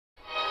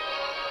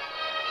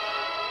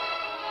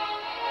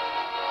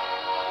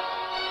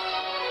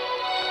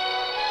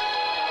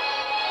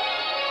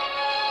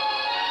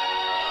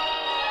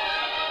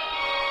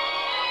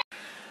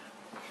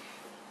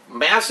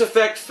Mass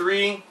Effect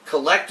 3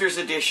 Collector's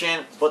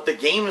Edition, but the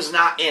game is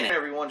not in it.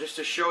 Everyone, just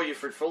to show you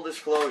for full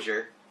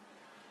disclosure,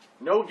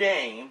 no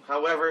game.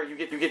 However, you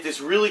get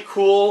this really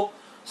cool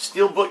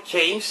steelbook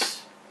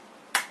case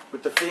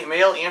with the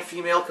male and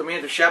female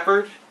Commander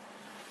Shepard.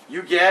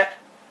 You get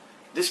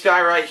this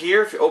guy right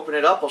here. If you open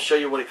it up, I'll show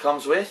you what it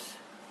comes with.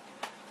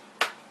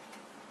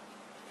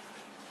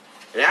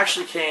 It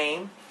actually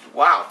came,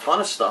 wow, a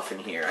ton of stuff in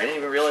here. I didn't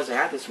even realize I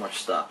had this much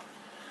stuff.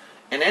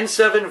 An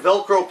N7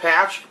 Velcro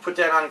patch. You can put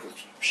that on.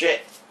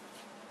 Shit.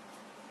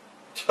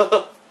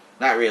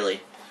 Not really.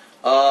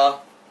 An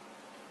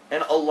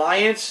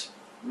Alliance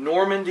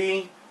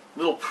Normandy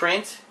little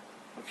print.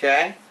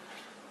 Okay.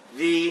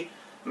 The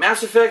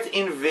Mass Effect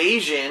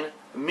Invasion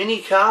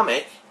mini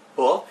comic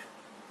book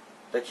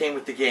that came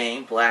with the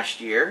game last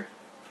year.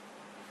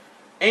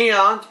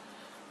 And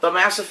the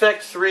Mass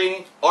Effect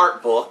 3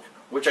 art book,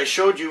 which I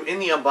showed you in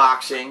the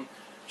unboxing.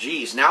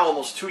 Geez, now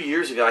almost 2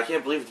 years ago. I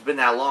can't believe it's been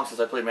that long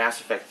since I played Mass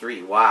Effect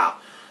 3. Wow.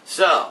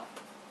 So,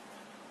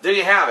 there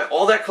you have it.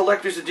 All that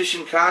Collector's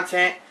Edition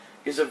content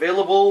is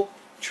available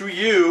to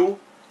you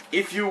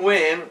if you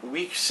win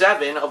Week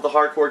 7 of the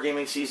Hardcore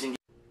Gaming Season.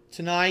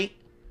 Tonight,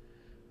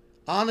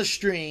 on the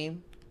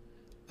stream,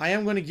 I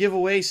am going to give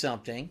away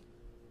something.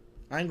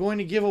 I'm going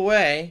to give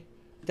away,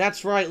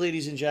 that's right,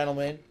 ladies and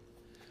gentlemen,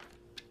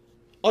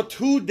 a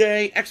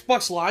 2-day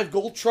Xbox Live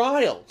Gold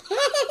Trial.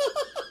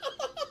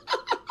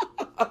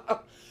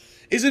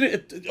 Isn't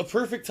it a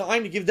perfect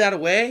time to give that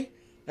away?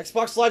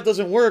 Xbox Live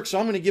doesn't work, so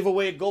I'm going to give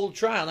away a gold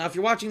trial. Now, if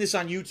you're watching this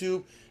on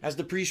YouTube as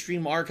the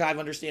pre-stream archive,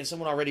 understand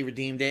someone already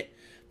redeemed it.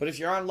 But if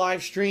you're on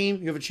live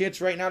stream, you have a chance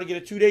right now to get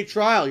a 2-day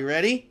trial. You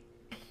ready?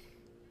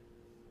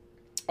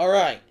 All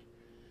right.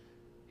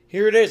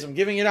 Here it is. I'm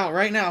giving it out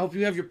right now. I hope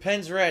you have your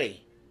pens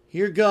ready.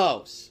 Here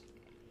goes.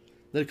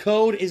 The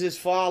code is as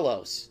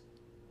follows.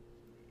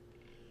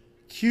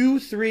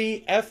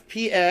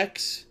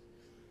 Q3FPX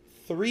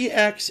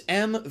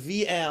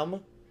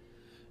 3XMVM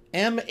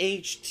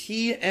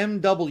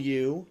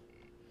MHTMW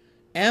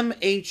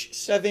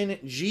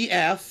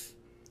MH7GF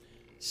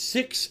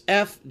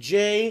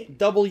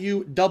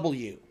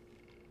 6FJWW.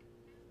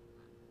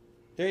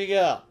 There you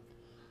go.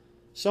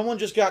 Someone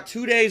just got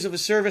 2 days of a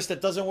service that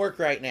doesn't work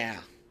right now.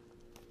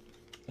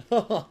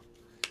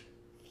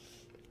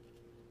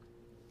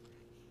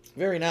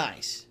 Very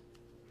nice.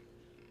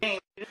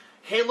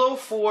 Halo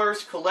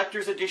 4's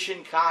Collector's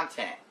Edition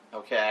content,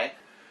 okay?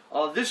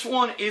 This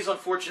one is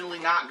unfortunately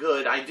not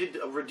good. I did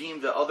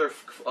redeem the other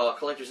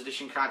Collector's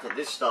Edition content.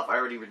 This stuff I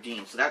already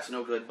redeemed, so that's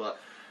no good, but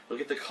you'll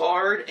get the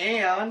card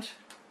and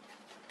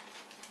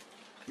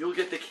you'll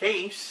get the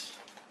case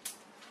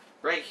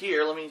right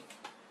here. Let me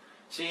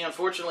see.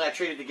 Unfortunately, I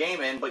traded the game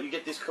in, but you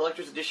get this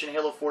Collector's Edition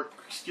Halo 4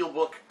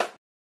 Steelbook